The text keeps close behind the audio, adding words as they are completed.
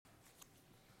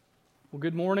Well,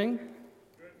 good morning.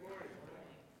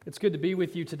 It's good to be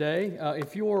with you today.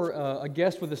 If you're a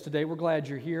guest with us today, we're glad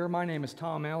you're here. My name is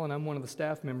Tom Allen. I'm one of the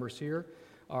staff members here.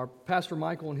 Our Pastor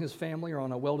Michael and his family are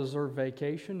on a well-deserved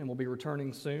vacation and will be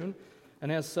returning soon.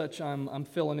 And as such, I'm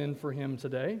filling in for him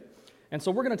today. And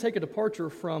so we're going to take a departure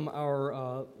from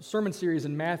our sermon series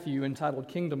in Matthew entitled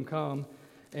Kingdom Come.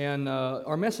 And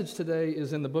our message today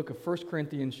is in the book of 1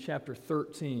 Corinthians chapter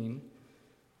 13.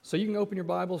 So you can open your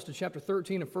Bibles to chapter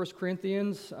 13 of 1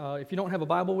 Corinthians. If you don't have a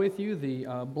Bible with you, the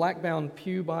black-bound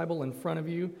pew Bible in front of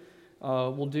you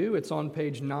will do. It's on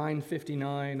page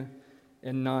 959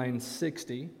 and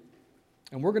 960.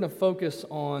 And we're going to focus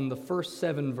on the first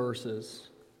 7 verses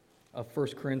of 1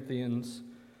 Corinthians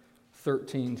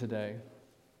 13 today.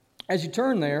 As you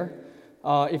turn there,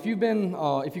 if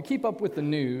you keep up with the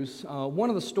news, one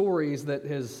of the stories that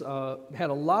has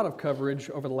had a lot of coverage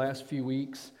over the last few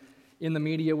weeks in the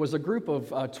media was a group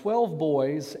of 12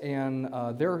 boys and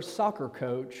their soccer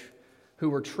coach who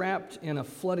were trapped in a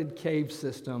flooded cave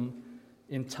system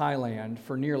in Thailand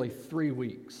for nearly 3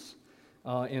 weeks.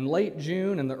 In late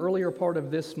June and the earlier part of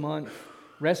this month,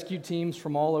 rescue teams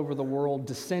from all over the world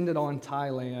descended on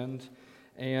Thailand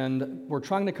and were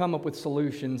trying to come up with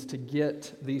solutions to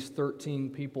get these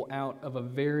 13 people out of a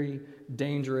very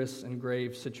dangerous and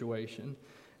grave situation.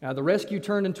 Now, the rescue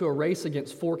turned into a race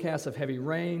against forecasts of heavy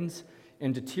rains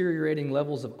and deteriorating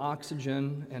levels of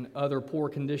oxygen and other poor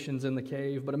conditions in the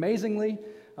cave. But amazingly,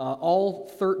 all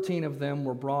 13 of them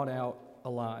were brought out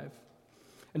alive.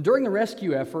 And during the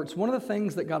rescue efforts, one of the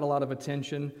things that got a lot of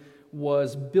attention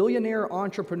was billionaire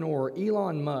entrepreneur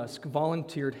Elon Musk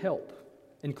volunteered help,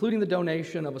 including the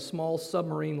donation of a small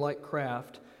submarine-like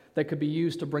craft that could be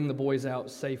used to bring the boys out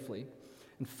safely.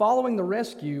 And following the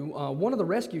rescue, one of the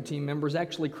rescue team members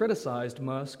actually criticized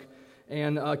Musk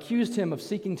and accused him of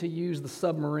seeking to use the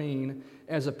submarine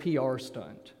as a PR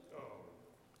stunt.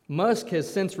 Musk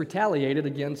has since retaliated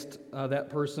against that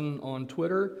person on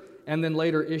Twitter and then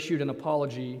later issued an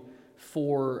apology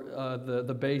for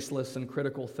the baseless and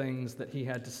critical things that he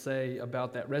had to say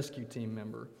about that rescue team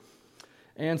member.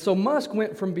 And so Musk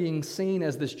went from being seen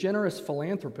as this generous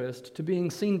philanthropist to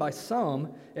being seen by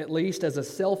some, at least, as a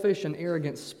selfish and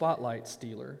arrogant spotlight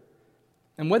stealer.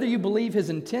 And whether you believe his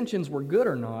intentions were good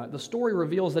or not, the story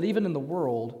reveals that even in the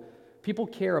world, people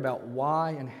care about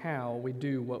why and how we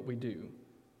do what we do.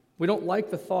 We don't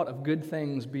like the thought of good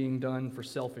things being done for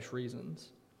selfish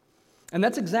reasons. And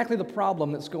that's exactly the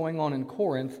problem that's going on in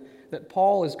Corinth that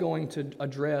Paul is going to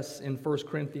address in 1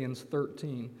 Corinthians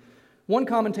 13. One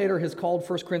commentator has called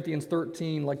 1 Corinthians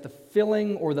 13 like the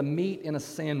filling or the meat in a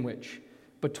sandwich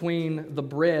between the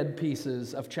bread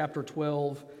pieces of chapter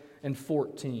 12 and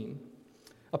 14.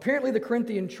 Apparently, the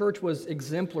Corinthian church was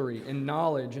exemplary in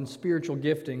knowledge and spiritual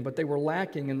gifting, but they were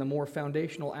lacking in the more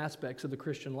foundational aspects of the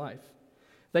Christian life.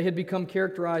 They had become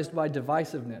characterized by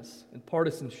divisiveness and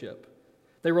partisanship.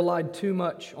 They relied too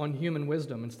much on human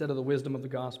wisdom instead of the wisdom of the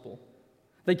gospel.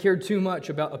 They cared too much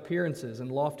about appearances and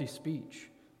lofty speech.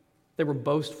 They were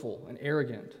boastful and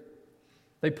arrogant.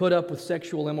 They put up with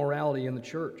sexual immorality in the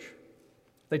church.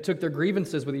 They took their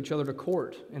grievances with each other to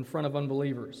court in front of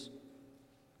unbelievers.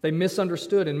 They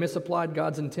misunderstood and misapplied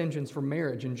God's intentions for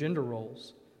marriage and gender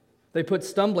roles. They put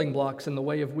stumbling blocks in the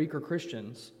way of weaker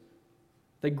Christians.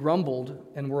 They grumbled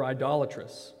and were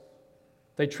idolatrous.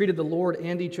 They treated the Lord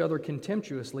and each other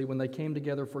contemptuously when they came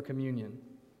together for communion.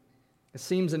 It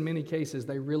seems in many cases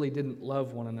they really didn't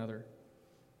love one another.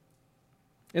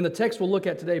 In the text we'll look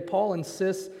at today, Paul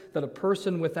insists that a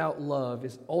person without love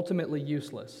is ultimately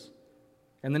useless.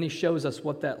 And then he shows us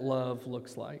what that love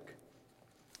looks like.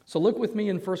 So look with me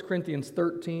in 1 Corinthians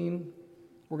 13.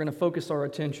 We're going to focus our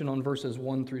attention on verses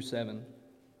 1 through 7.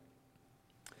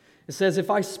 It says, "If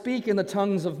I speak in the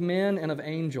tongues of men and of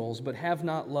angels, but have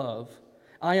not love,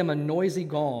 I am a noisy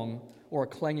gong or a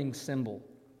clanging cymbal.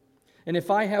 And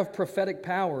if I have prophetic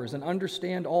powers and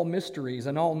understand all mysteries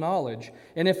and all knowledge,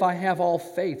 and if I have all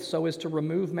faith so as to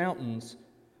remove mountains,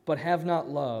 but have not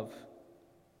love,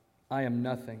 I am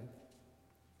nothing.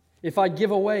 If I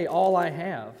give away all I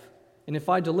have, and if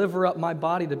I deliver up my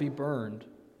body to be burned,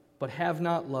 but have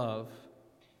not love,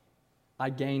 I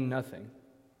gain nothing.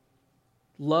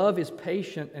 Love is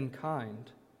patient and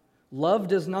kind. Love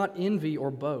does not envy or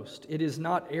boast. It is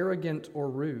not arrogant or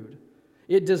rude.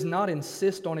 It does not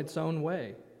insist on its own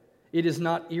way. It is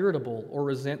not irritable or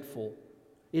resentful.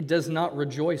 It does not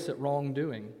rejoice at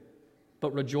wrongdoing,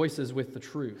 but rejoices with the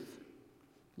truth.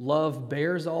 Love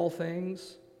bears all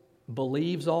things,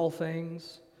 believes all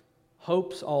things,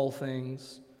 hopes all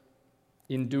things,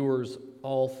 endures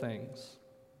all things."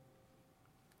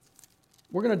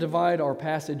 We're going to divide our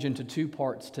passage into two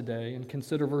parts today and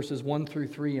consider verses 1 through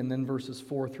 3 and then verses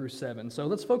 4 through 7. So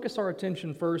let's focus our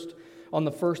attention first on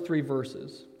the first three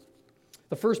verses.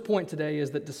 The first point today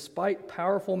is that despite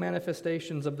powerful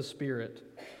manifestations of the Spirit,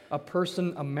 a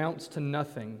person amounts to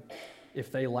nothing if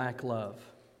they lack love.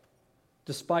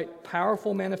 Despite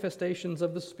powerful manifestations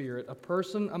of the Spirit, a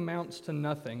person amounts to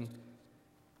nothing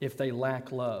if they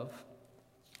lack love.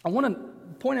 I want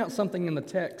to point out something in the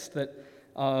text that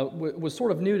was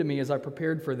sort of new to me as I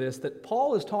prepared for this, that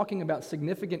Paul is talking about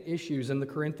significant issues in the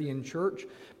Corinthian church,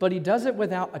 but he does it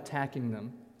without attacking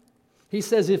them. He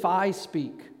says, if I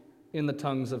speak in the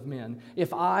tongues of men,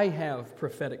 if I have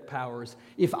prophetic powers,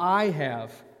 if I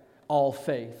have all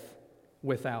faith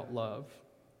without love.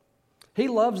 He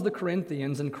loves the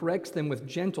Corinthians and corrects them with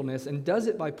gentleness and does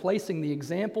it by placing the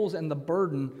examples and the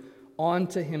burden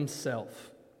onto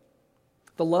himself.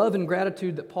 The love and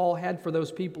gratitude that Paul had for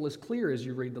those people is clear as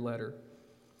you read the letter.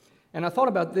 And I thought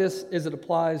about this as it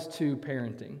applies to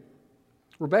parenting.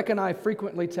 Rebecca and I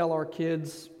frequently tell our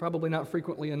kids, probably not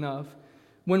frequently enough,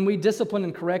 when we discipline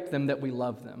and correct them that we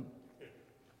love them.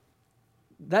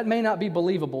 That may not be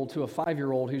believable to a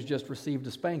 5-year-old who's just received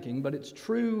a spanking, but it's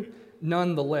true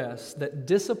nonetheless that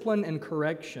discipline and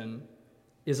correction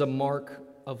is a mark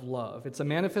of love. It's a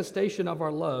manifestation of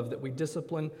our love that we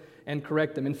discipline and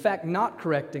correct them. In fact, not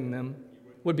correcting them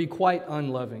would be quite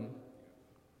unloving.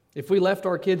 If we left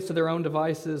our kids to their own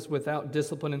devices without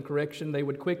discipline and correction, they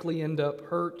would quickly end up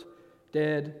hurt,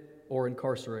 dead, or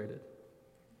incarcerated.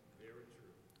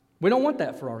 We don't want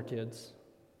that for our kids.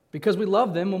 Because we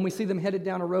love them, when we see them headed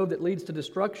down a road that leads to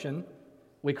destruction,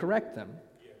 we correct them.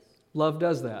 Yes. Love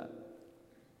does that.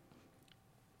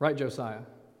 Right, Josiah?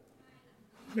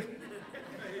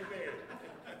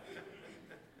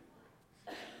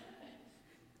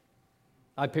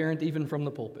 I parent even from the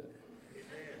pulpit.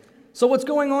 So what's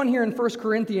going on here in 1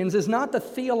 Corinthians is not the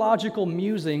theological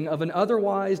musing of an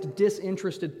otherwise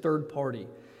disinterested third party.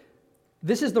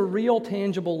 This is the real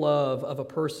tangible love of a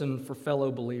person for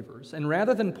fellow believers. And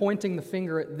rather than pointing the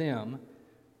finger at them,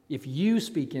 if you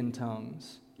speak in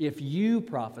tongues, if you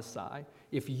prophesy,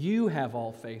 if you have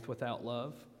all faith without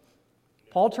love,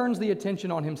 Paul turns the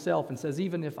attention on himself and says,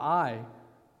 even if I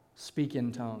speak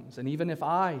in tongues, and even if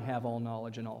I have all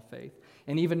knowledge and all faith,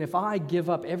 and even if I give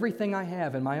up everything I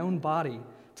have in my own body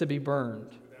to be burned,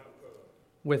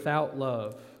 without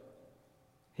love,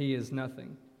 he is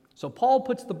nothing. So Paul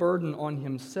puts the burden on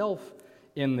himself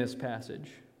in this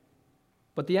passage.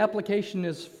 But the application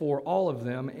is for all of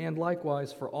them, and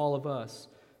likewise for all of us,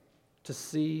 to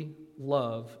see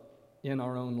love in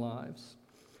our own lives.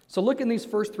 So look in these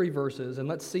first three verses, and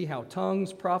let's see how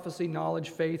tongues, prophecy, knowledge,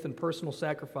 faith, and personal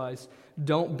sacrifice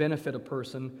don't benefit a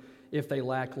person if they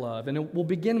lack love. And we'll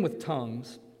begin with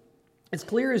tongues. It's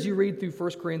clear as you read through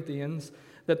 1 Corinthians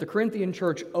that the Corinthian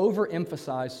church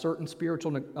overemphasized certain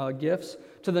spiritual gifts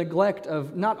to the neglect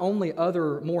of not only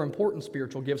other more important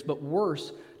spiritual gifts, but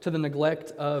worse, to the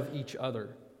neglect of each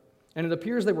other. And it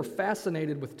appears they were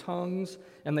fascinated with tongues,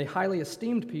 and they highly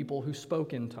esteemed people who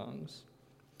spoke in tongues.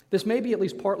 This may be at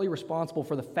least partly responsible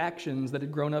for the factions that had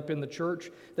grown up in the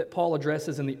church that Paul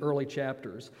addresses in the early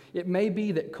chapters. It may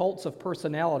be that cults of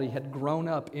personality had grown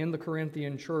up in the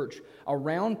Corinthian church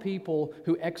around people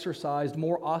who exercised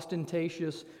more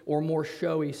ostentatious or more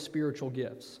showy spiritual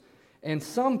gifts. And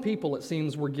some people, it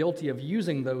seems, were guilty of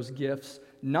using those gifts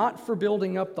not for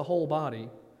building up the whole body,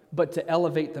 but to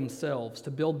elevate themselves,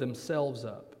 to build themselves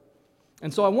up.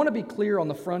 And so I want to be clear on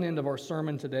the front end of our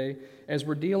sermon today, as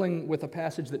we're dealing with a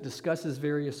passage that discusses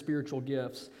various spiritual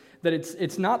gifts, that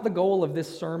it's not the goal of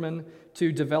this sermon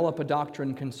to develop a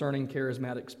doctrine concerning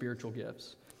charismatic spiritual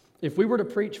gifts. If we were to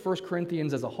preach 1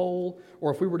 Corinthians as a whole,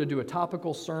 or if we were to do a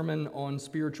topical sermon on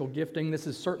spiritual gifting, this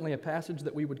is certainly a passage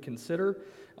that we would consider.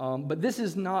 But this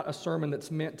is not a sermon that's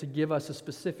meant to give us a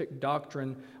specific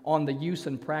doctrine on the use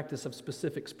and practice of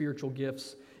specific spiritual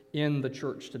gifts in the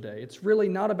church today. It's really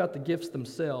not about the gifts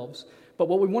themselves, but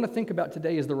what we want to think about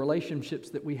today is the relationships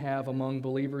that we have among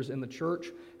believers in the church,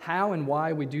 how and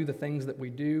why we do the things that we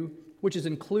do, which is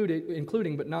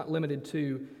including but not limited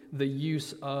to the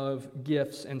use of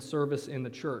gifts and service in the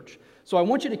church. So I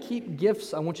want you to keep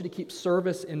gifts, I want you to keep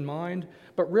service in mind,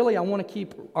 but really I want to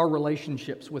keep our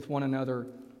relationships with one another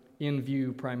in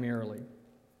view primarily.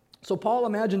 So Paul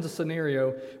imagines a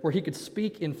scenario where he could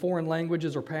speak in foreign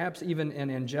languages or perhaps even an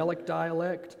angelic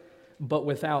dialect, but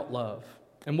without love.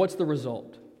 And what's the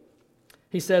result?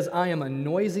 He says, I am a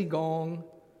noisy gong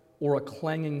or a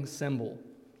clanging cymbal.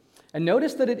 And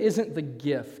notice that it isn't the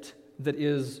gift that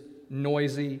is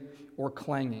noisy or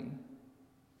clanging.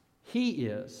 He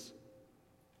is.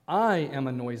 I am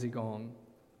a noisy gong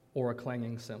or a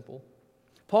clanging cymbal.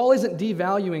 Paul isn't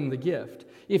devaluing the gift.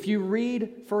 If you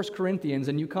read 1 Corinthians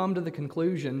and you come to the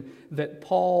conclusion that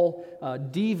Paul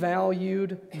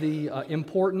devalued the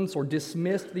importance or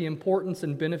dismissed the importance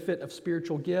and benefit of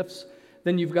spiritual gifts,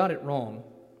 then you've got it wrong.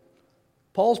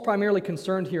 Paul's primarily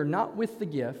concerned here not with the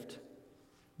gift,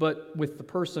 but with the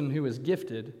person who is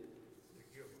gifted,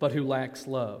 but who lacks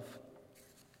love.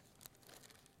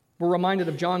 We're reminded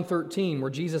of John 13, where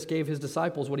Jesus gave his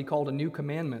disciples what he called a new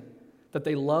commandment, that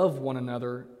they love one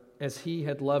another as he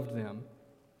had loved them.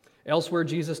 Elsewhere,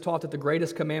 Jesus taught that the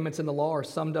greatest commandments in the law are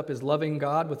summed up as loving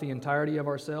God with the entirety of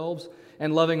ourselves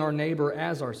and loving our neighbor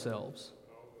as ourselves.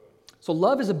 So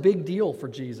love is a big deal for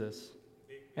Jesus.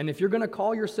 And if you're going to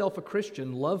call yourself a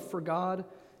Christian, love for God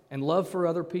and love for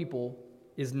other people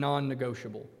is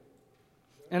non-negotiable.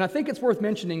 And I think it's worth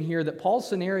mentioning here that Paul's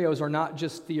scenarios are not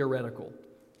just theoretical.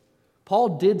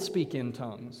 Paul did speak in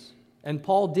tongues, and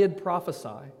Paul did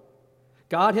prophesy.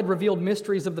 God had revealed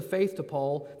mysteries of the faith to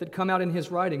Paul that come out in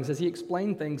his writings as he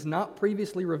explained things not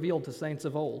previously revealed to saints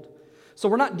of old. So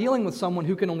we're not dealing with someone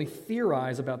who can only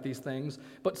theorize about these things,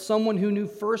 but someone who knew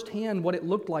firsthand what it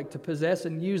looked like to possess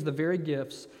and use the very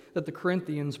gifts that the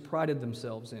Corinthians prided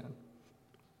themselves in.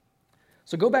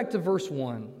 So go back to verse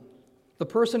 1. The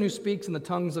person who speaks in the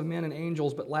tongues of men and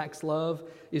angels but lacks love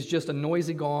is just a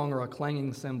noisy gong or a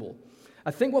clanging cymbal. I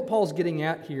think what Paul's getting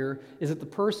at here is that the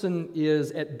person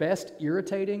is at best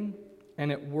irritating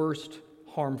and at worst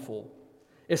harmful.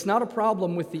 It's not a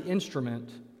problem with the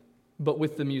instrument, but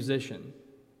with the musician.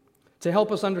 To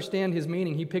help us understand his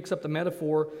meaning, he picks up the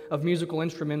metaphor of musical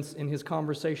instruments in his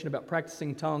conversation about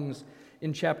practicing tongues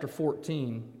in chapter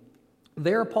 14.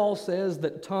 There, Paul says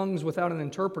that tongues without an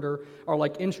interpreter are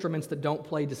like instruments that don't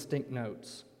play distinct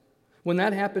notes. When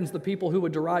that happens, the people who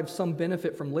would derive some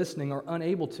benefit from listening are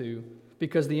unable to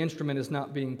because the instrument is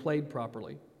not being played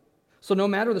properly. So no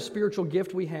matter the spiritual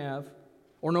gift we have,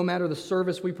 or no matter the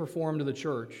service we perform to the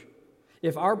church,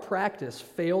 if our practice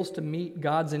fails to meet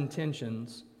God's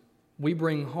intentions, we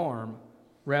bring harm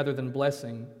rather than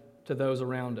blessing to those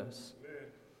around us.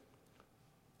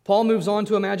 Paul moves on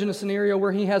to imagine a scenario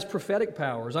where he has prophetic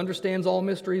powers, understands all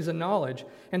mysteries and knowledge,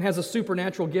 and has a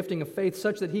supernatural gifting of faith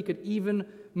such that he could even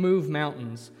move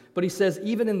mountains. But he says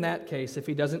even in that case, if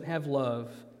he doesn't have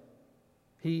love,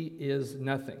 he is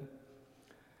nothing.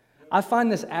 I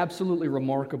find this absolutely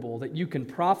remarkable that you can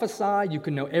prophesy, you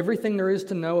can know everything there is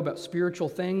to know about spiritual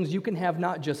things, you can have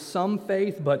not just some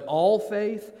faith, but all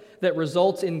faith that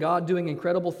results in God doing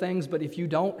incredible things, but if you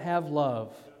don't have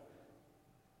love,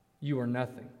 you are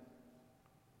nothing.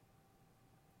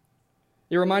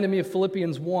 It reminded me of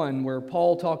Philippians 1, where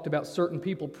Paul talked about certain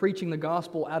people preaching the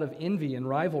gospel out of envy and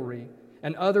rivalry,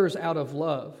 and others out of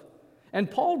love. And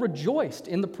Paul rejoiced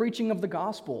in the preaching of the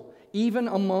gospel, even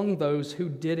among those who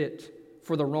did it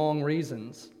for the wrong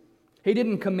reasons. He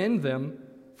didn't commend them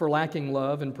for lacking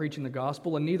love in preaching the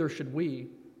gospel, and neither should we.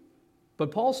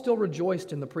 But Paul still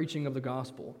rejoiced in the preaching of the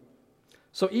gospel.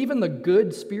 So even the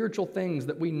good spiritual things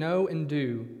that we know and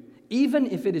do,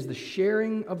 even if it is the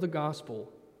sharing of the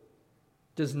gospel,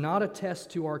 does not attest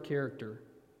to our character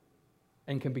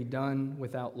and can be done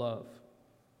without love.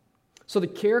 So the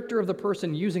character of the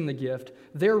person using the gift,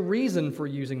 their reason for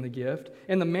using the gift,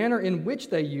 and the manner in which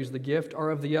they use the gift are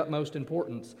of the utmost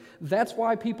importance. That's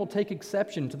why people take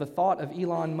exception to the thought of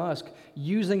Elon Musk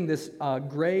using this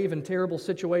grave and terrible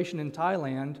situation in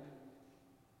Thailand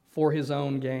for his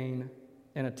own gain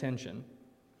and attention.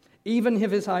 Even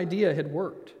if his idea had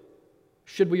worked,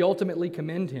 should we ultimately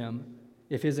commend him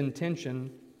if his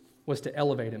intention was to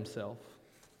elevate himself?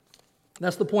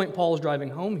 That's the point Paul is driving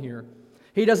home here.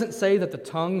 He doesn't say that the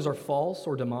tongues are false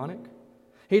or demonic.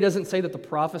 He doesn't say that the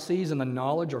prophecies and the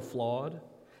knowledge are flawed.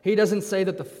 He doesn't say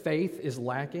that the faith is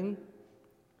lacking.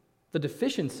 The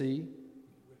deficiency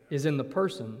is in the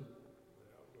person.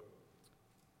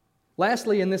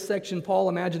 Lastly, in this section, Paul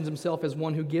imagines himself as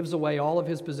one who gives away all of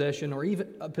his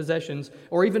possessions,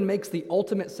 or even makes the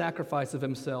ultimate sacrifice of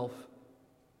himself,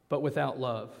 but without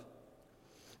love.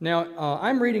 Now,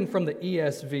 I'm reading from the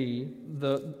ESV.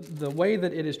 The way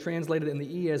that it is translated in the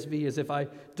ESV is if I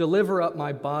deliver up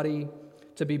my body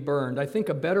to be burned. I think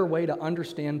a better way to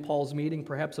understand Paul's meaning,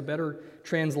 perhaps a better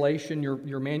translation,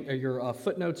 your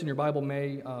footnotes in your Bible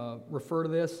may refer to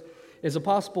this, is a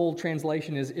possible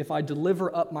translation is if I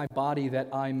deliver up my body that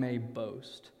I may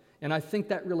boast. And I think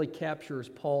that really captures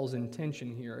Paul's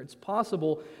intention here. It's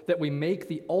possible that we make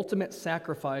the ultimate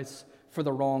sacrifice for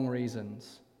the wrong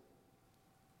reasons,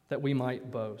 that we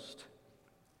might boast.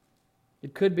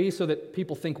 It could be so that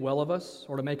people think well of us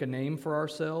or to make a name for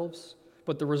ourselves,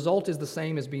 but the result is the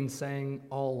same as been saying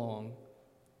all along.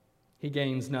 He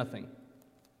gains nothing.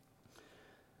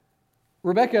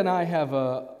 Rebecca and I have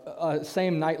a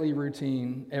same nightly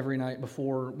routine every night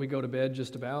before we go to bed,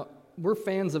 just about. We're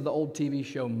fans of the old TV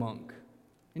show Monk.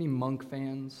 Any Monk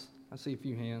fans? I see a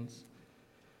few hands.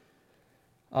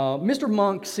 Mr.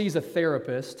 Monk sees a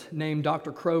therapist named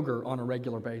Dr. Kroger on a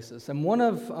regular basis, and one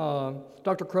of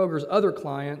Dr. Kroger's other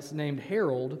clients, named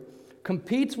Harold,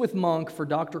 competes with Monk for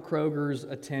Dr. Kroger's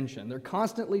attention. They're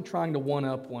constantly trying to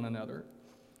one-up one another.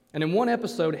 And in one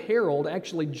episode, Harold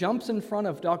actually jumps in front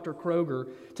of Dr. Kroger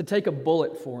to take a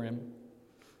bullet for him.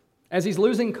 As he's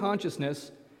losing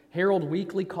consciousness, Harold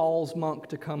weakly calls Monk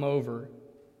to come over.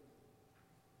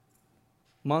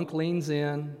 Monk leans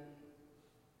in,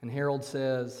 and Harold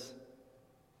says,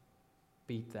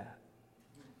 "Beat that."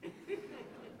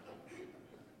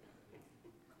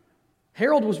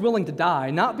 Harold was willing to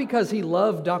die, not because he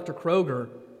loved Dr. Kroger,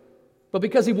 but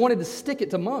because he wanted to stick it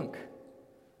to Monk.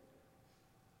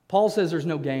 Paul says there's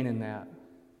no gain in that.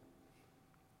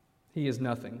 He is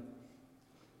nothing.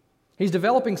 He's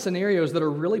developing scenarios that are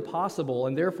really possible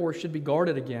and therefore should be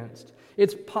guarded against.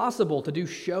 It's possible to do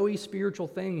showy spiritual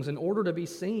things in order to be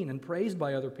seen and praised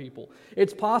by other people.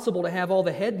 It's possible to have all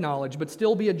the head knowledge but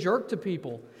still be a jerk to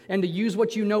people and to use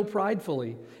what you know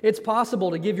pridefully. It's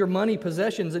possible to give your money,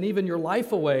 possessions, and even your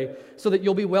life away so that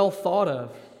you'll be well thought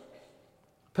of.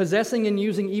 Possessing and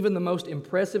using even the most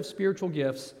impressive spiritual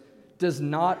gifts does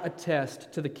not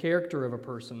attest to the character of a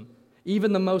person.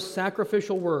 Even the most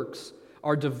sacrificial works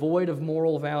are devoid of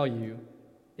moral value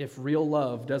if real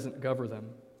love doesn't govern them.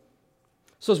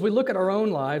 So as we look at our own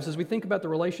lives, as we think about the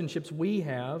relationships we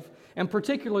have, and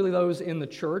particularly those in the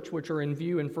church, which are in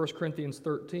view in 1 Corinthians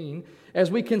 13,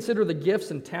 as we consider the gifts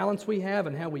and talents we have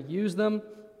and how we use them,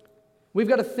 we've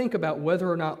got to think about whether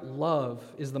or not love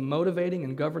is the motivating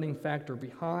and governing factor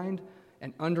behind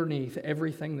and underneath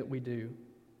everything that we do.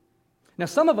 Now,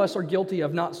 some of us are guilty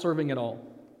of not serving at all,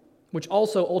 which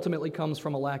also ultimately comes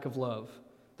from a lack of love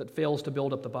that fails to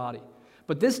build up the body.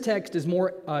 But this text is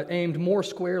aimed more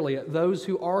squarely at those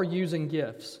who are using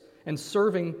gifts and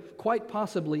serving quite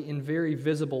possibly in very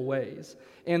visible ways.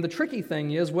 And the tricky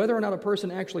thing is whether or not a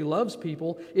person actually loves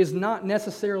people is not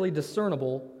necessarily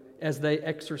discernible as they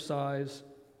exercise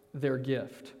their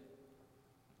gift.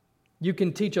 You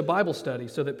can teach a Bible study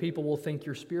so that people will think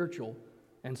you're spiritual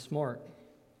and smart.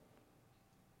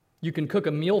 You can cook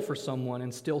a meal for someone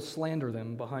and still slander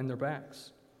them behind their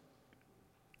backs.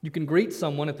 You can greet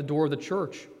someone at the door of the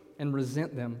church and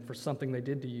resent them for something they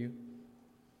did to you.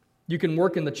 You can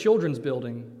work in the children's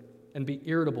building and be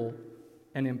irritable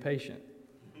and impatient.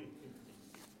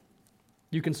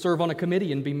 You can serve on a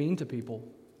committee and be mean to people.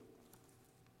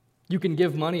 You can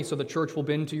give money so the church will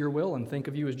bend to your will and think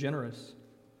of you as generous.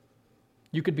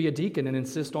 You could be a deacon and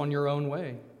insist on your own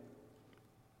way.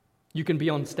 You can be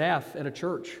on staff at a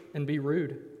church and be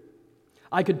rude.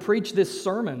 I could preach this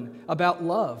sermon about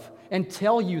love and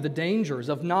tell you the dangers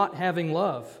of not having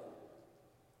love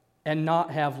and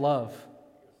not have love.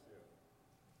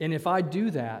 And if I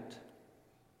do that,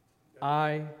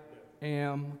 I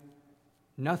am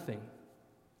nothing.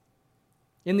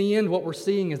 In the end, what we're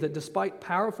seeing is that despite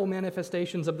powerful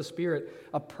manifestations of the Spirit,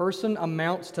 a person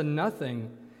amounts to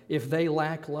nothing if they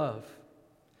lack love.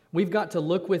 We've got to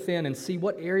look within and see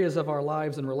what areas of our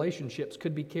lives and relationships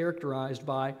could be characterized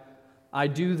by, I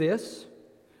do this,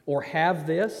 or have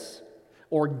this,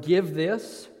 or give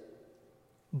this,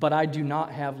 but I do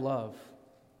not have love,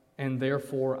 and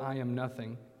therefore I am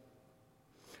nothing.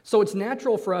 So it's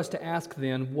natural for us to ask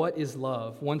then, what is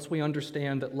love, once we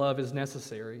understand that love is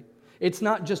necessary? It's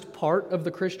not just part of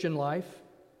the Christian life,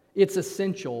 it's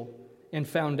essential and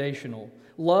foundational.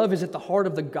 Love is at the heart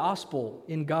of the gospel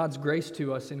in God's grace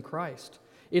to us in Christ.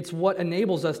 It's what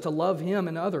enables us to love Him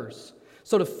and others.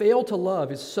 So to fail to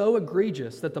love is so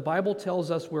egregious that the Bible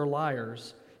tells us we're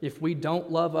liars if we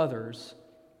don't love others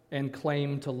and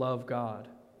claim to love God.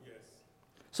 Yes.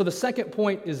 So the second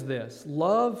point is this: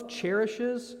 love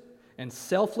cherishes and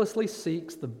selflessly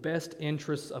seeks the best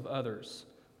interests of others.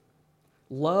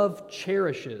 Love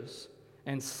cherishes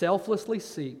and selflessly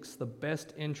seeks the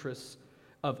best interests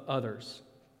of others.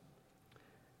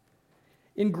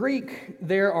 In Greek,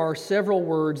 there are several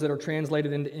words that are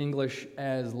translated into English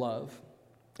as love.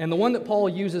 And the one that Paul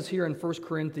uses here in 1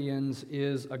 Corinthians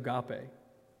is agape.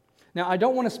 Now, I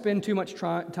don't want to spend too much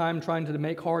time trying to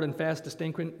make hard and fast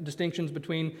distinctions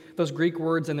between those Greek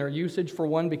words and their usage, for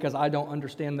one, because I don't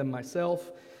understand them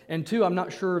myself, and two, I'm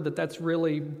not sure that that's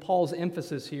really Paul's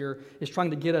emphasis here, is trying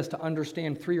to get us to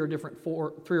understand three or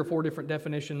four different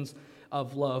definitions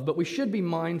of love. But we should be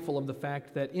mindful of the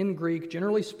fact that in Greek,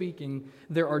 generally speaking,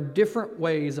 there are different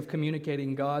ways of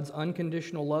communicating God's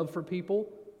unconditional love for people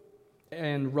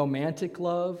and romantic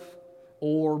love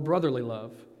or brotherly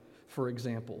love. for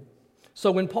example.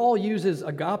 So when Paul uses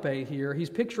agape here, he's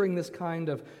picturing this kind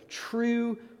of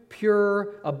true,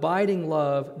 pure, abiding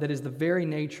love that is the very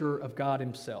nature of God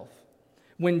himself.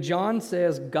 When John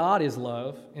says God is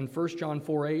love, in 1 John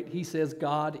 4:8, he says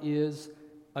God is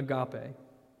agape.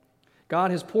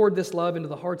 God has poured this love into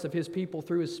the hearts of his people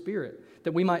through his Spirit,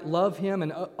 that we might love him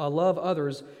and love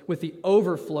others with the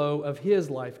overflow of his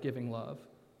life-giving love.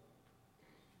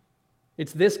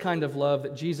 It's this kind of love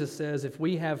that Jesus says if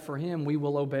we have for him, we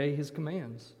will obey his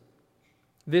commands.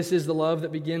 This is the love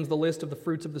that begins the list of the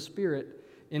fruits of the Spirit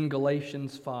in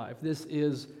Galatians 5. This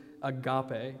is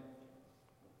agape.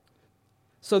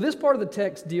 So this part of the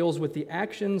text deals with the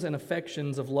actions and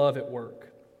affections of love at work.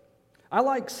 I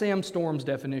like Sam Storm's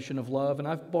definition of love, and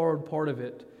I've borrowed part of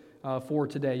it for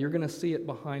today. You're going to see it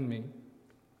behind me.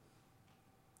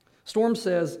 Storm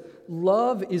says,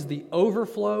 love is the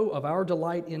overflow of our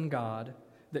delight in God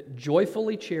that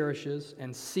joyfully cherishes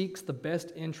and seeks the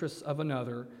best interests of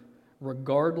another,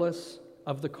 regardless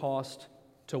of the cost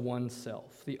to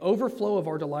oneself. The overflow of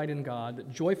our delight in God that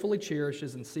joyfully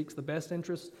cherishes and seeks the best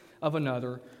interests of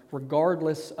another,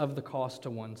 regardless of the cost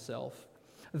to oneself.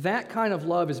 That kind of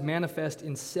love is manifest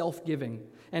in self-giving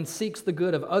and seeks the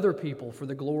good of other people for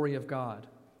the glory of God.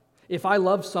 If I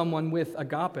love someone with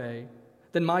agape,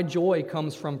 then my joy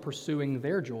comes from pursuing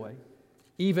their joy,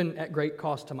 even at great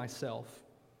cost to myself.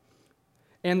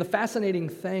 And the fascinating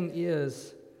thing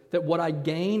is that what I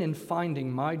gain in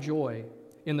finding my joy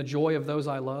in the joy of those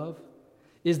I love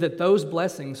is that those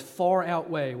blessings far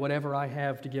outweigh whatever I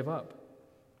have to give up.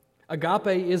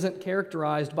 Agape isn't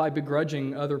characterized by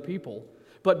begrudging other people,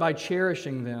 but by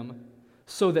cherishing them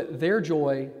so that their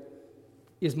joy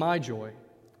is my joy.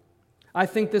 I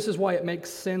think this is why it makes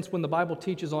sense when the Bible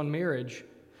teaches on marriage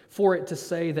for it to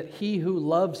say that he who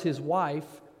loves his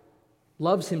wife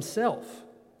loves himself.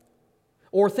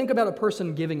 Or think about a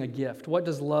person giving a gift. What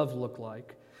does love look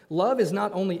like? Love is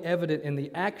not only evident in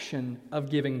the action of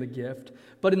giving the gift,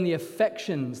 but in the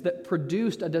affections that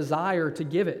produced a desire to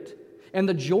give it, and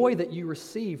the joy that you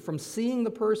receive from seeing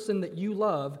the person that you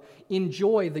love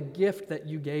enjoy the gift that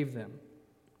you gave them.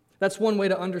 That's one way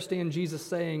to understand Jesus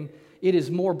saying, it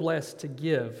is more blessed to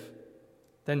give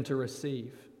than to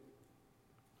receive.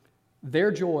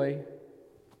 Their joy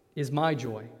is my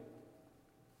joy.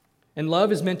 And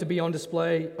love is meant to be on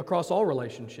display across all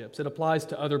relationships. It applies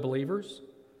to other believers,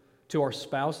 to our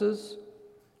spouses,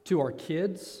 to our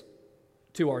kids,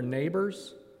 to our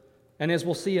neighbors, and as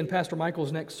we'll see in Pastor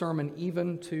Michael's next sermon,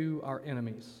 even to our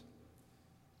enemies.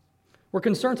 We're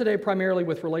concerned today primarily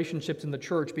with relationships in the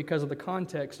church because of the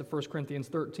context of 1 Corinthians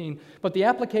 13, but the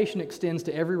application extends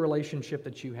to every relationship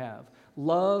that you have.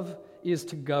 Love is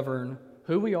to govern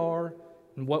who we are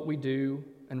and what we do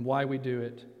and why we do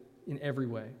it in every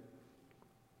way.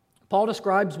 Paul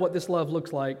describes what this love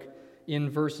looks like in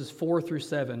verses 4 through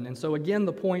 7. And so again,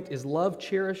 the point is love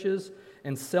cherishes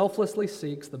and selflessly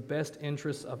seeks the best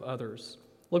interests of others.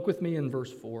 Look with me in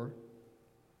verse 4.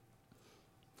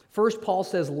 First, Paul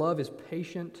says love is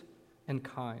patient and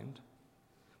kind.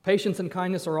 Patience and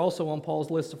kindness are also on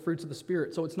Paul's list of fruits of the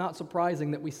Spirit, so it's not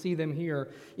surprising that we see them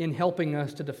here in helping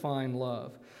us to define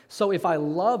love. So if I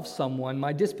love someone,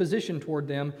 my disposition toward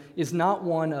them is not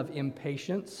one of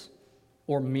impatience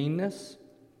or meanness,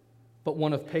 but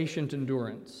one of patient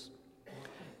endurance.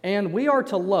 And we are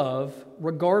to love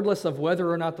regardless of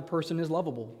whether or not the person is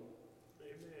lovable,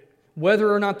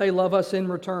 whether or not they love us in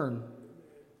return,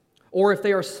 or if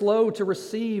they are slow to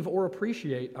receive or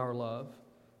appreciate our love.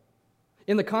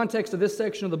 In the context of this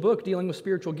section of the book dealing with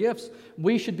spiritual gifts,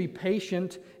 we should be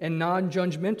patient and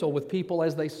non-judgmental with people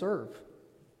as they serve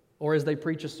or as they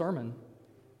preach a sermon.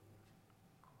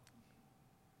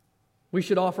 We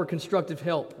should offer constructive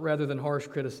help rather than harsh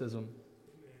criticism.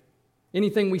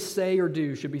 Anything we say or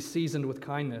do should be seasoned with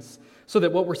kindness, so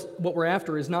that what we're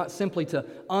after is not simply to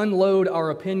unload our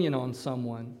opinion on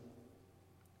someone,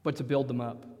 but to build them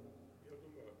up.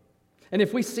 And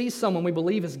if we see someone we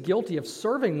believe is guilty of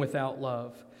serving without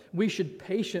love, we should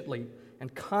patiently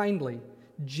and kindly,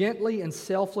 gently and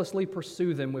selflessly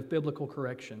pursue them with biblical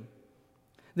correction.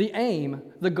 The aim,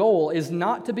 the goal, is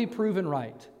not to be proven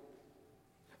right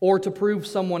or to prove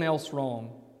someone else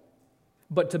wrong,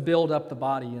 but to build up the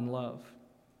body in love.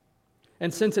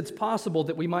 And since it's possible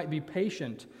that we might be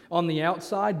patient on the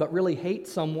outside but really hate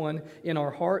someone in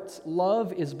our hearts,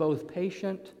 love is both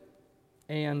patient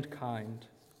and kind.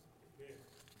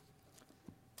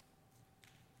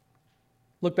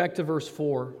 Look back to verse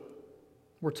 4.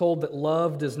 We're told that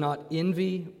love does not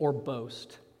envy or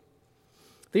boast.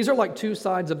 These are like two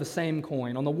sides of the same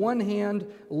coin. On the one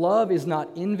hand, love is not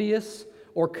envious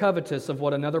or covetous of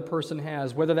what another person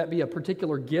has, whether that be a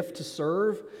particular gift to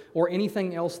serve or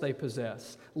anything else they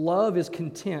possess. Love is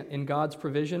content in God's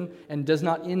provision and does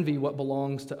not envy what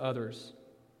belongs to others.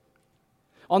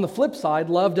 On the flip side,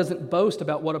 love doesn't boast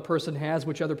about what a person has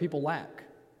which other people lack.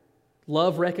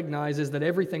 Love recognizes that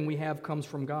everything we have comes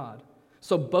from God.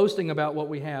 So boasting about what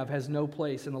we have has no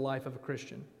place in the life of a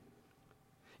Christian.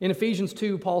 In Ephesians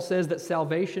 2, Paul says that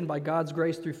salvation by God's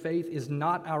grace through faith is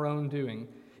not our own doing.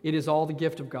 It is all the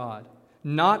gift of God,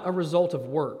 not a result of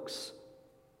works,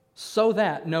 so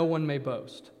that no one may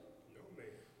boast.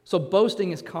 So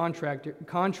boasting is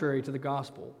contrary to the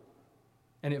gospel,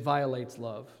 and it violates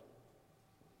love.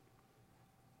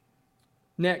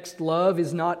 Next, love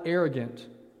is not arrogant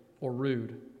or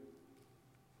rude.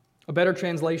 A better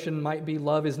translation might be,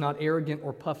 love is not arrogant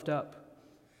or puffed up.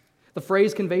 The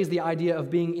phrase conveys the idea of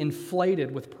being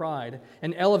inflated with pride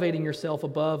and elevating yourself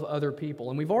above other people.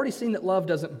 And we've already seen that love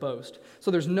doesn't boast. So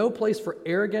there's no place for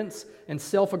arrogance and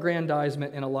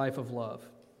self-aggrandizement in a life of love.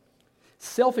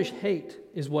 Selfish hate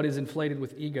is what is inflated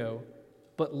with ego,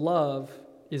 but love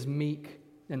is meek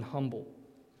and humble.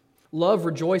 Love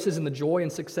rejoices in the joy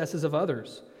and successes of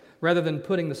others, rather than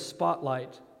putting the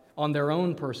spotlight on their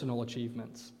own personal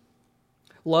achievements.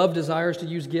 Love desires to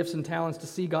use gifts and talents to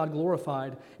see God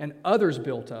glorified and others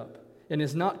built up, and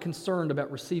is not concerned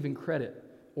about receiving credit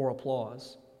or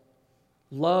applause.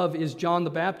 Love is John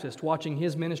the Baptist watching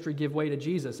his ministry give way to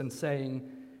Jesus and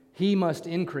saying, "He must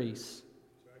increase,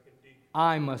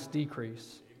 I must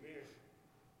decrease."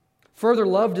 Further,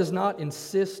 love does not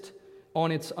insist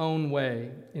on its own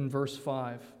way in verse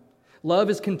 5. Love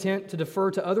is content to defer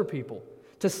to other people,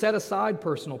 to set aside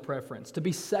personal preference, to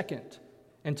be second,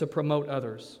 and to promote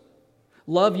others.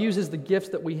 Love uses the gifts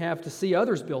that we have to see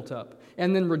others built up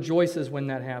and then rejoices when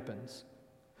that happens.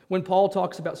 When Paul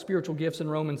talks about spiritual gifts in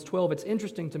Romans 12, it's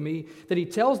interesting to me that he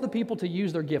tells the people to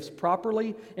use their gifts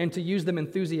properly and to use them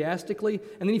enthusiastically,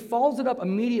 and then he follows it up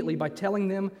immediately by telling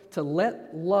them to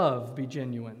let love be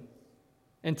genuine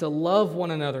and to love one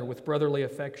another with brotherly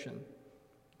affection.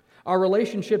 Our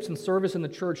relationships and service in the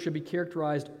church should be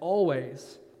characterized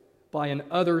always by an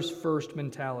others-first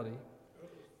mentality.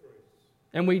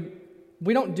 And we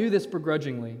don't do this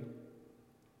begrudgingly,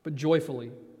 but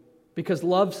joyfully, because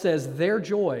love says their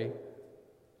joy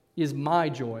is my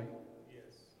joy.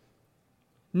 Yes.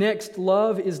 Next,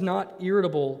 love is not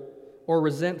irritable or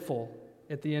resentful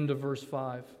at the end of verse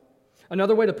 5.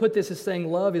 Another way to put this is saying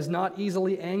love is not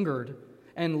easily angered,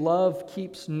 and love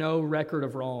keeps no record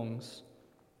of wrongs.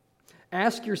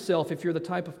 Ask yourself if you're the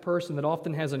type of person that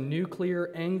often has a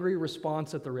nuclear, angry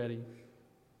response at the ready.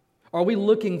 Are we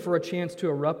looking for a chance to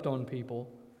erupt on people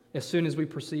as soon as we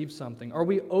perceive something? Are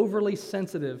we overly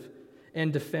sensitive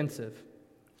and defensive?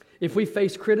 If we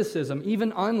face criticism,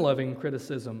 even unloving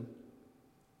criticism,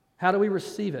 how do we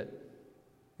receive it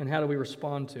and how do we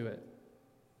respond to it?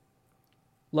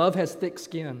 Love has thick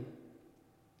skin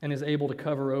and is able to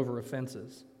cover over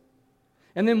offenses.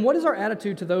 And then what is our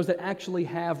attitude to those that actually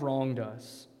have wronged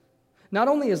us? Not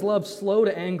only is love slow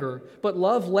to anger, but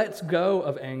love lets go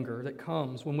of anger that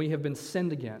comes when we have been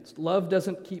sinned against. Love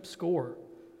doesn't keep score.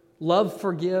 Love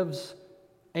forgives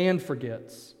and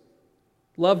forgets.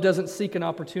 Love doesn't seek an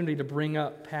opportunity to bring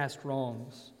up past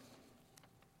wrongs.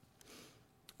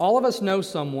 All of us know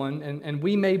someone, and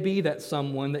we may be that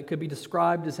someone that could be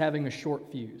described as having a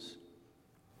short fuse.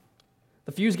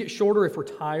 The fuse gets shorter if we're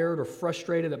tired or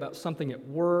frustrated about something at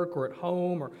work or at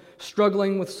home or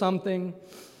struggling with something.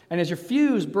 And as your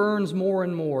fuse burns more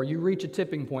and more, you reach a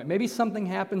tipping point. Maybe something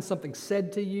happens, something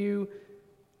said to you,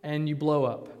 and you blow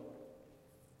up.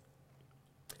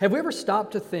 Have we ever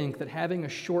stopped to think that having a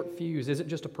short fuse isn't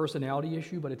just a personality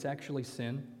issue, but it's actually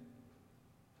sin?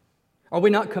 Are we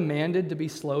not commanded to be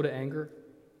slow to anger?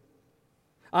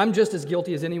 I'm just as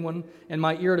guilty as anyone, and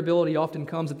my irritability often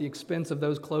comes at the expense of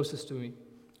those closest to me,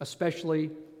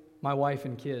 especially my wife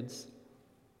and kids.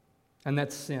 And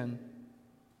that's sin.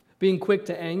 Being quick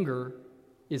to anger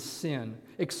is sin.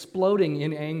 Exploding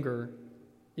in anger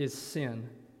is sin.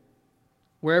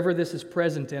 Wherever this is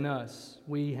present in us,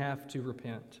 we have to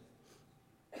repent.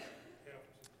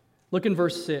 Look in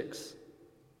verse 6.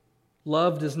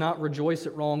 Love does not rejoice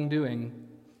at wrongdoing,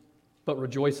 but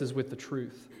rejoices with the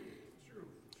truth.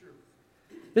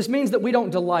 This means that we don't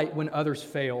delight when others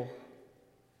fail.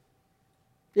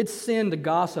 It's sin to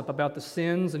gossip about the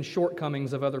sins and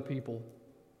shortcomings of other people.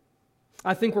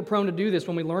 I think we're prone to do this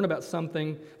when we learn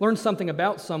something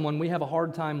about someone we have a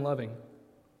hard time loving.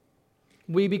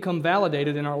 We become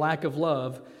validated in our lack of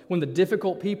love when the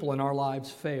difficult people in our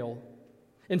lives fail.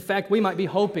 In fact, we might be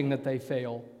hoping that they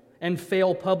fail and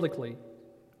fail publicly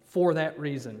for that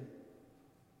reason.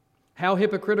 How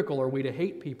hypocritical are we to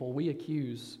hate people we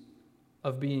accuse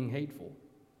of being hateful?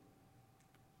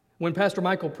 When Pastor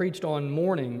Michael preached on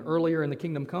mourning earlier in the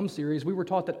Kingdom Come series, we were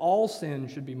taught that all sin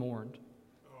should be mourned.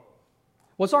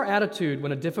 What's our attitude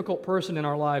when a difficult person in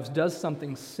our lives does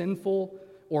something sinful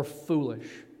or foolish?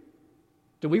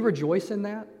 Do we rejoice in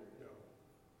that?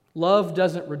 Love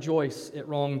doesn't rejoice at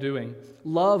wrongdoing.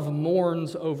 Love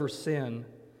mourns over sin.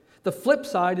 The flip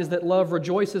side is that love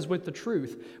rejoices with the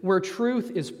truth. Where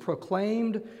truth is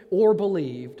proclaimed or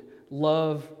believed,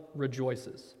 love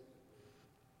rejoices.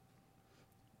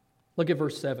 Look at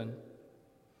verse 7.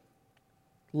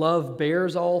 Love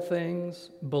bears all things,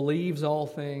 believes all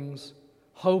things,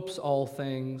 hopes all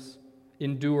things,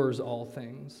 endures all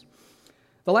things.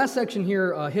 The last section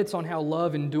here hits on how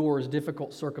love endures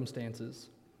difficult circumstances.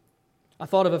 I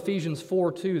thought of Ephesians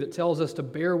 4:2 that tells us to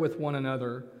bear with one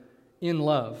another in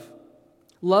love.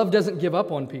 Love doesn't give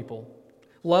up on people.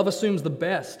 Love assumes the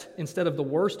best instead of the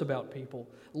worst about people.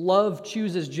 Love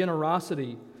chooses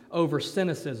generosity over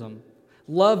cynicism.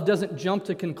 Love doesn't jump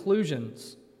to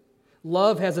conclusions.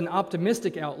 Love has an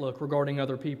optimistic outlook regarding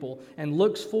other people and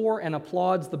looks for and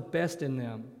applauds the best in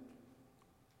them.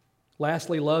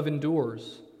 Lastly, love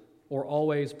endures or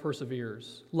always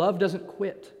perseveres. Love doesn't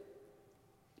quit,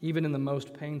 even in the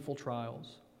most painful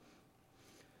trials.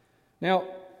 Now,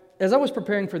 as I was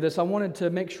preparing for this, I wanted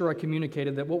to make sure I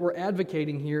communicated that what we're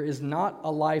advocating here is not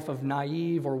a life of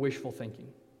naive or wishful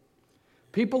thinking.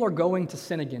 People are going to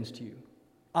sin against you.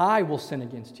 I will sin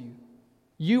against you.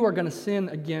 You are going to sin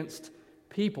against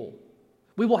people.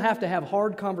 We will have to have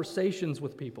hard conversations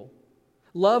with people.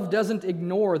 Love doesn't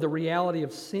ignore the reality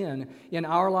of sin in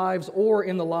our lives or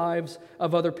in the lives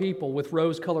of other people with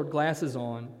rose-colored glasses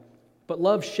on. But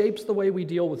love shapes the way we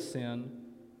deal with sin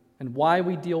and why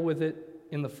we deal with it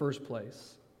in the first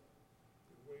place.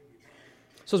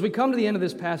 So as we come to the end of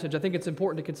this passage, I think it's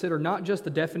important to consider not just the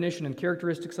definition and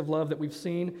characteristics of love that we've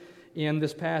seen in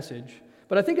this passage,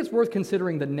 but I think it's worth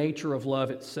considering the nature of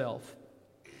love itself.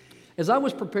 As I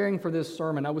was preparing for this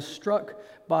sermon, I was struck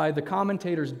by the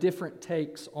commentators' different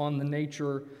takes on the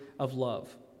nature of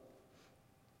love.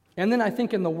 And then I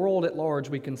think in the world at large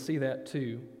we can see that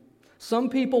too. Some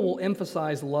people will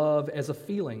emphasize love as a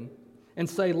feeling and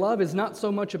say love is not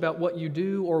so much about what you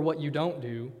do or what you don't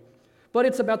do, but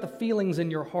it's about the feelings in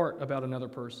your heart about another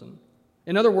person.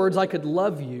 In other words, I could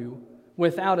love you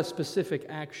without a specific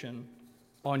action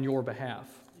on your behalf.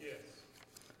 Yes.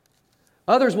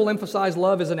 Others will emphasize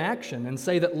love as an action and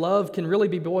say that love can really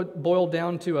be boiled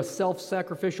down to a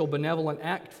self-sacrificial, benevolent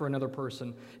act for another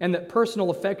person, and that personal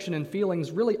affection and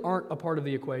feelings really aren't a part of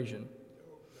the equation.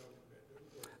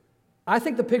 I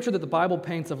think the picture that the Bible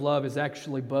paints of love is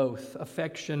actually both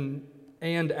affection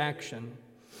and action.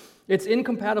 It's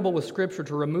incompatible with Scripture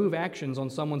to remove actions on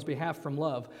someone's behalf from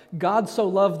love. God so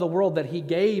loved the world that He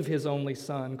gave His only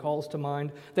Son calls to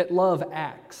mind that love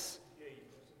acts.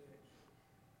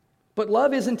 But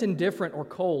love isn't indifferent or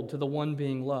cold to the one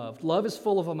being loved. Love is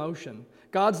full of emotion.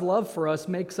 God's love for us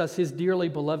makes us His dearly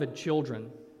beloved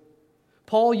children.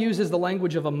 Paul uses the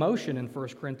language of emotion in 1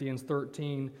 Corinthians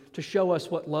 13 to show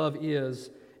us what love is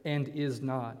and is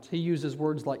not. He uses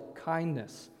words like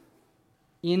kindness,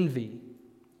 envy,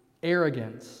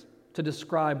 arrogance to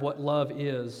describe what love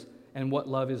is and what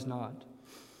love is not.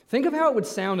 Think of how it would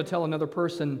sound to tell another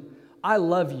person, I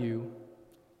love you,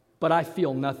 but I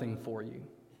feel nothing for you.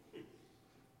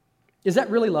 Is that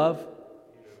really love?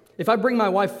 If I bring my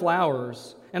wife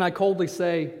flowers and I coldly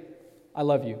say, I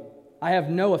love you, I have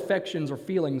no affections or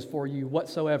feelings for you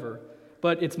whatsoever,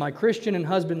 but it's my Christian and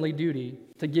husbandly duty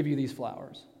to give you these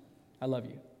flowers. I love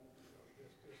you.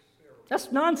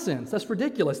 That's nonsense. That's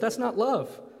ridiculous. That's not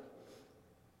love.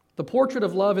 The portrait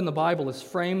of love in the Bible is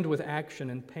framed with action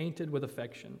and painted with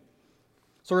affection.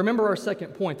 So remember our second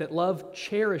point, that love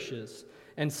cherishes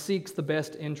and seeks the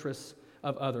best interests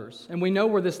of others. And we know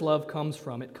where this love comes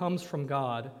from. It comes from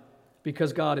God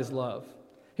because God is love.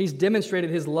 He's demonstrated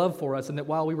His love for us, and that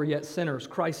while we were yet sinners,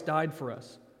 Christ died for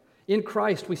us. In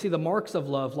Christ, we see the marks of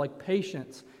love like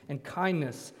patience and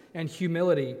kindness and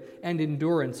humility and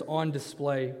endurance on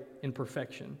display in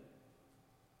perfection.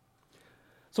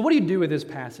 So what do you do with this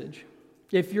passage?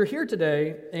 If you're here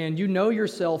today and you know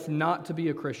yourself not to be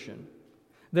a Christian,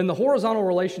 then the horizontal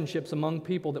relationships among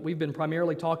people that we've been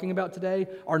primarily talking about today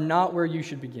are not where you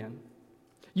should begin.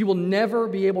 You will never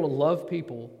be able to love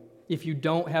people if you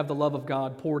don't have the love of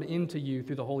God poured into you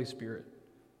through the Holy Spirit.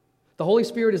 The Holy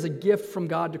Spirit is a gift from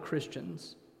God to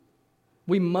Christians.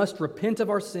 We must repent of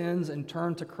our sins and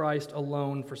turn to Christ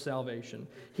alone for salvation.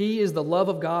 He is the love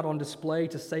of God on display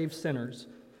to save sinners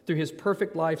through His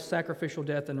perfect life, sacrificial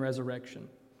death, and resurrection.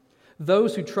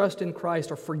 Those who trust in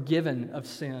Christ are forgiven of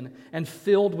sin and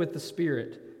filled with the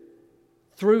Spirit,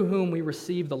 through whom we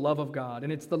receive the love of God.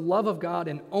 And it's the love of God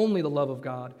and only the love of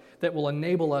God that will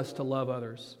enable us to love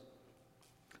others.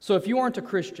 So if you aren't a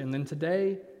Christian, then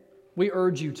today we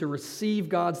urge you to receive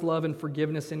God's love and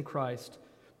forgiveness in Christ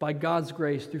by God's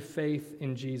grace through faith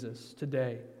in Jesus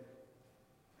today.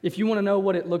 If you want to know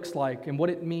what it looks like and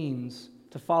what it means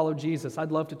to follow Jesus,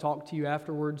 I'd love to talk to you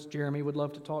afterwards. Jeremy would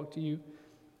love to talk to you.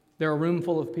 There are a room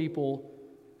full of people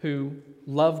who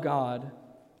love God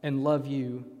and love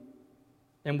you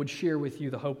and would share with you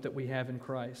the hope that we have in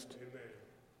Christ. Amen.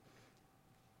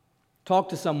 Talk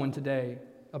to someone today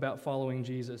about following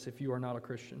Jesus if you are not a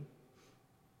Christian.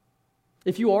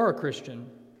 If you are a Christian,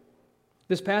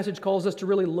 this passage calls us to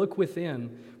really look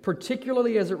within,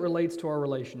 particularly as it relates to our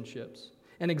relationships,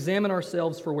 and examine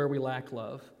ourselves for where we lack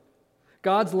love.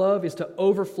 God's love is to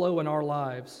overflow in our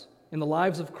lives, in the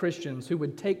lives of Christians who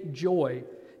would take joy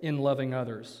in loving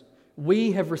others.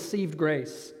 We have received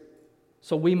grace,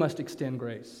 so we must extend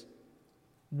grace.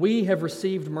 We have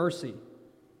received mercy,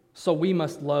 so we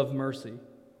must love mercy.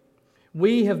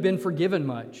 We have been forgiven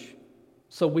much,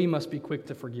 so we must be quick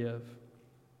to forgive.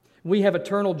 We have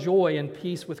eternal joy and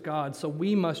peace with God, so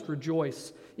we must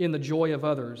rejoice in the joy of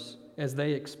others as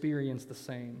they experience the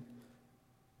same.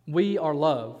 We are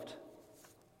loved,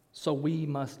 so we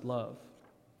must love.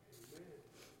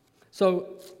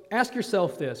 So ask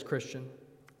yourself this, Christian.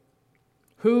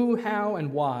 Who, how,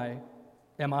 and why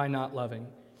am I not loving?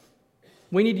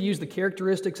 We need to use the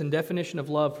characteristics and definition of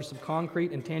love for some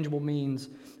concrete and tangible means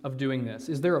of doing this.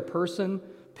 Is there a person,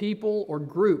 people, or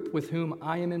group with whom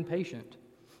I am impatient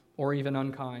or even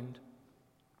unkind?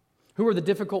 Who are the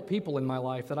difficult people in my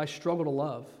life that I struggle to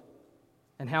love?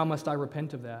 And how must I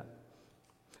repent of that?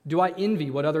 Do I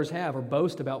envy what others have or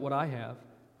boast about what I have?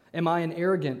 Am I an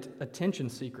arrogant attention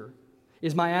seeker?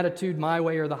 Is my attitude my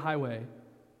way or the highway?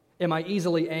 Am I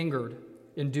easily angered,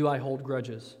 and do I hold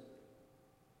grudges?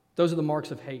 Those are the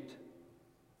marks of hate,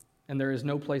 and there is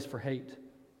no place for hate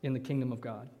in the kingdom of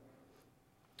God.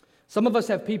 Some of us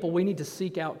have people we need to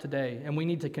seek out today, and we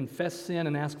need to confess sin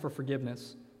and ask for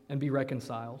forgiveness and be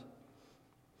reconciled.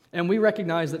 And we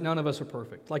recognize that none of us are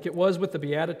perfect. Like it was with the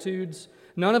Beatitudes,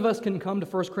 none of us can come to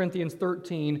 1 Corinthians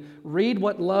 13, read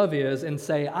what love is, and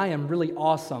say, I am really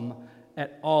awesome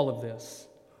at all of this.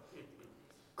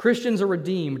 Christians are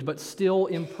redeemed, but still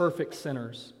imperfect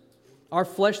sinners. Our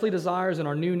fleshly desires and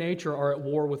our new nature are at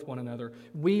war with one another.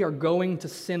 We are going to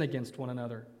sin against one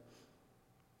another.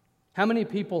 How many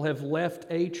people have left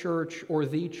a church or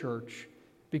the church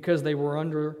because they were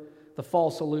under the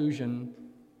false illusion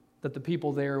that the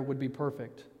people there would be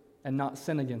perfect and not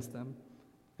sin against them,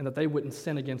 and that they wouldn't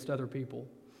sin against other people?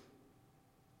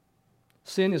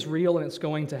 Sin is real and it's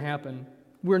going to happen.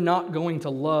 We're not going to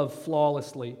love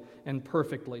flawlessly and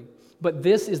perfectly, but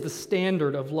this is the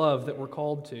standard of love that we're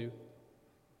called to.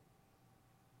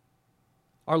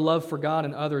 Our love for God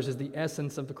and others is the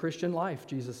essence of the Christian life,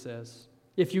 Jesus says.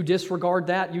 If you disregard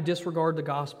that, you disregard the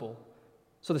gospel.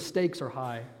 So the stakes are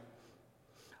high.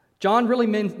 John really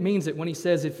means it when he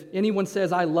says, if anyone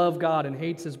says, I love God and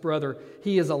hates his brother,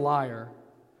 he is a liar.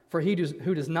 For he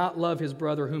who does not love his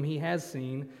brother whom he has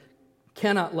seen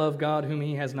cannot love God whom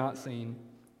he has not seen.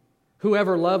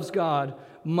 Whoever loves God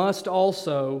must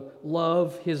also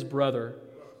love his brother.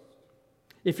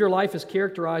 If your life is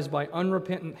characterized by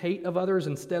unrepentant hate of others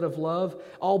instead of love,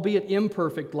 albeit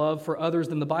imperfect love for others,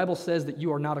 then the Bible says that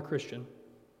you are not a Christian.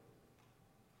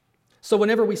 So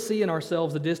whenever we see in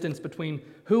ourselves the distance between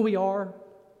who we are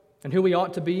and who we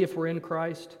ought to be if we're in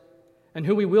Christ, and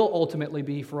who we will ultimately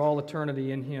be for all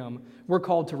eternity in Him, we're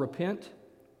called to repent,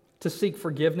 to seek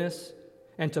forgiveness,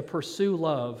 and to pursue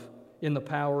love in the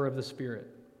power of the Spirit.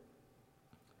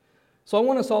 So I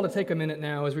want us all to take a minute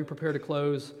now as we prepare to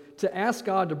close to ask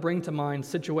God to bring to mind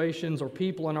situations or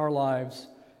people in our lives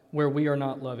where we are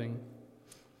not loving.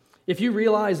 If you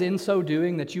realize in so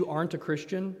doing that you aren't a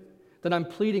Christian, then I'm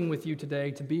pleading with you today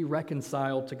to be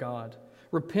reconciled to God.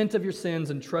 Repent of your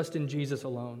sins and trust in Jesus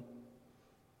alone.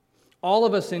 All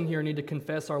of us in here need to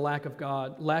confess our lack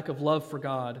of love for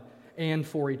God and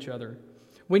for each other.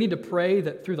 We need to pray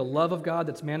that through the love of God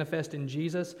that's manifest in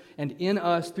Jesus and in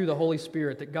us through the Holy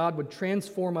Spirit, that God would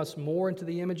transform us more into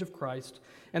the image of Christ,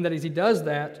 and that as He does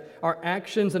that, our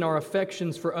actions and our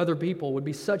affections for other people would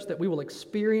be such that we will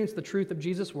experience the truth of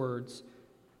Jesus' words,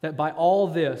 that by all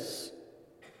this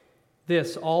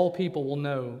all people will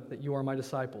know that you are my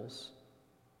disciples,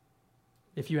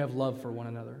 if you have love for one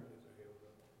another.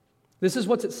 This is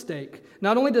what's at stake.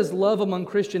 Not only does love among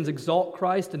Christians exalt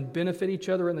Christ and benefit each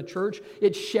other in the church,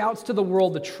 it shouts to the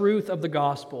world the truth of the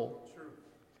gospel.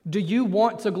 Do you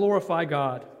want to glorify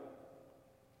God?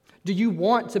 Do you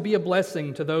want to be a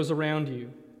blessing to those around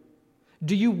you?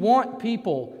 Do you want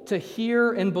people to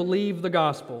hear and believe the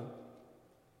gospel?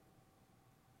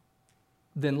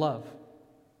 Then love.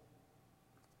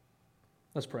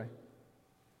 Let's pray.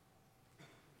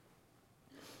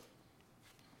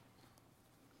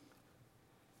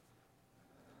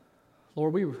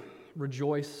 Lord, we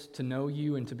rejoice to know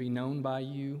you and to be known by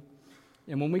you.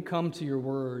 And when we come to your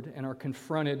word and are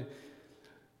confronted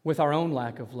with our own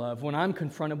lack of love, when I'm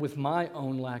confronted with my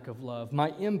own lack of love,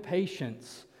 my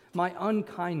impatience, my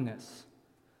unkindness,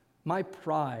 my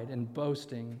pride and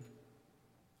boasting,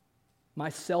 my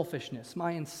selfishness,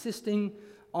 my insisting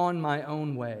on my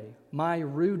own way, my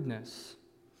rudeness,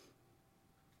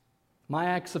 my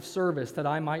acts of service that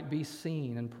I might be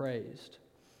seen and praised.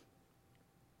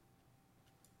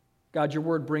 God, your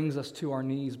word brings us to our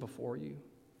knees before you.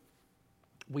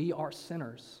 We are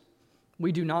sinners.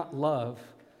 We do not love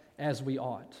as we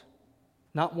ought.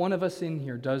 Not one of us in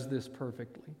here does this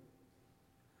perfectly.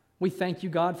 We thank you,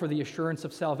 God, for the assurance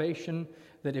of salvation,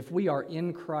 that if we are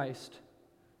in Christ,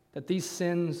 that these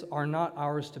sins are not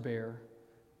ours to bear,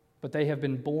 but they have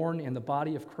been borne in the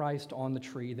body of Christ on the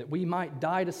tree, that we might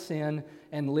die to sin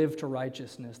and live to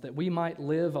righteousness, that we might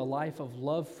live a life of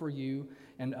love for you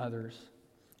and others.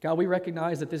 God, we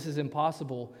recognize that this is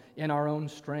impossible in our own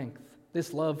strength.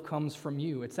 This love comes from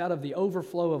you. It's out of the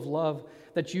overflow of love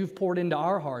that you've poured into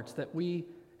our hearts that we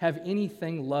have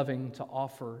anything loving to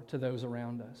offer to those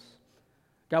around us.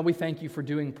 God, we thank you for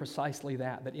doing precisely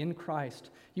that, that in Christ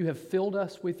you have filled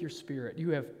us with your Spirit. You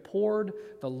have poured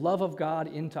the love of God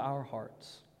into our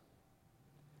hearts.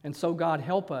 And so, God,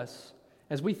 help us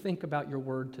as we think about your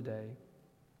word today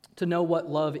to know what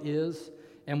love is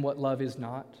and what love is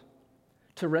not,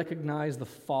 to recognize the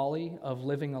folly of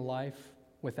living a life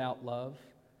without love,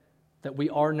 that we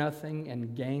are nothing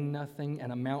and gain nothing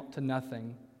and amount to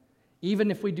nothing, even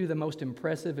if we do the most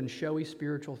impressive and showy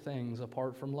spiritual things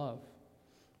apart from love.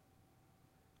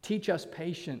 Teach us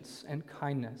patience and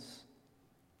kindness.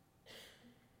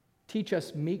 Teach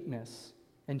us meekness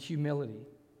and humility.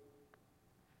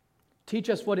 Teach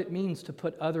us what it means to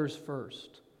put others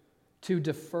first, to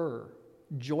defer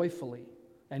joyfully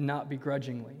and not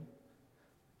begrudgingly,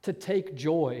 to take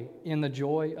joy in the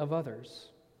joy of others,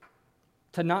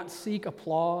 to not seek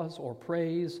applause or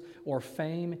praise or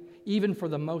fame, even for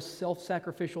the most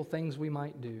self-sacrificial things we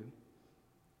might do.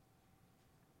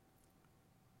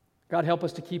 God, help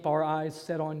us to keep our eyes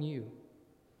set on you,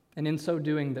 and in so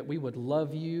doing that we would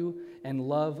love you and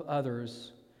love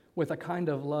others with a kind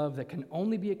of love that can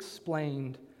only be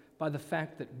explained by the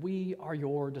fact that we are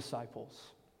your disciples.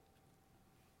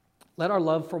 Let our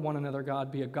love for one another, God,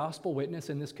 be a gospel witness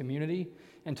in this community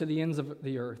and to the ends of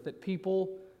the earth, that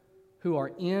people who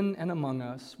are in and among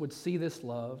us would see this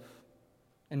love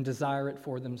and desire it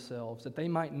for themselves, that they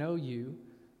might know you,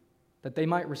 that they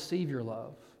might receive your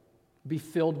love, be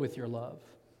filled with your love,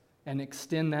 and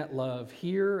extend that love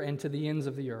here and to the ends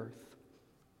of the earth.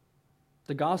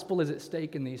 The gospel is at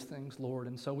stake in these things, Lord,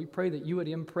 and so we pray that you would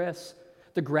impress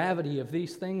the gravity of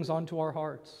these things onto our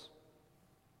hearts.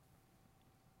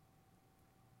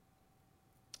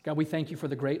 God, we thank you for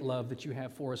the great love that you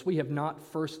have for us. We have not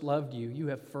first loved you. You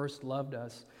have first loved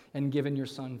us and given your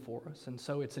Son for us. And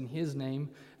so it's in his name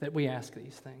that we ask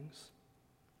these things.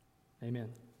 Amen.